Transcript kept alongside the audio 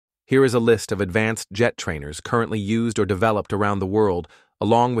Here is a list of advanced jet trainers currently used or developed around the world,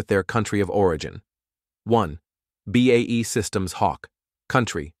 along with their country of origin. 1. BAE Systems Hawk.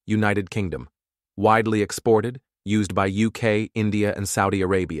 Country, United Kingdom. Widely exported, used by UK, India, and Saudi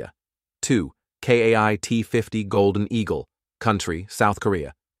Arabia. 2. KAI T-50 Golden Eagle. Country, South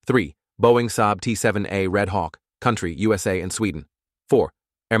Korea. 3. Boeing Saab T-7A Red Hawk. Country, USA and Sweden. 4.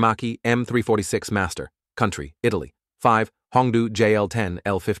 Aermacchi M346 Master. Country, Italy. 5. Hongdu JL-10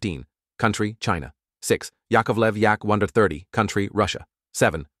 L-15. Country, China. 6. Yakovlev Yak-130. Country, Russia.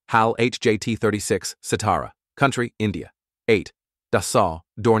 7. HAL HJT-36 Sitara. Country, India. 8. Dassault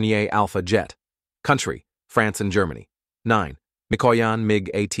Dornier Alpha Jet. Country, France and Germany. 9. Mikoyan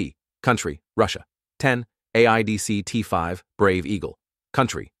MiG-AT. Country, Russia. 10. AIDC T-5 Brave Eagle.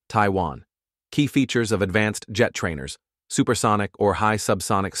 Country, Taiwan. Key features of advanced jet trainers: supersonic or high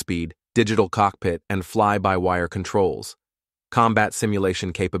subsonic speed, digital cockpit, and fly-by-wire controls. Combat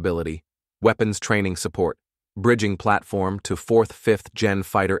simulation capability, weapons training support, bridging platform to 4th, 5th Gen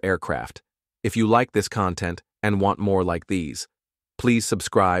fighter aircraft. If you like this content and want more like these, please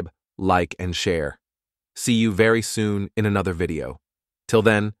subscribe, like, and share. See you very soon in another video. Till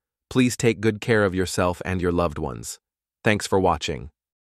then, please take good care of yourself and your loved ones. Thanks for watching.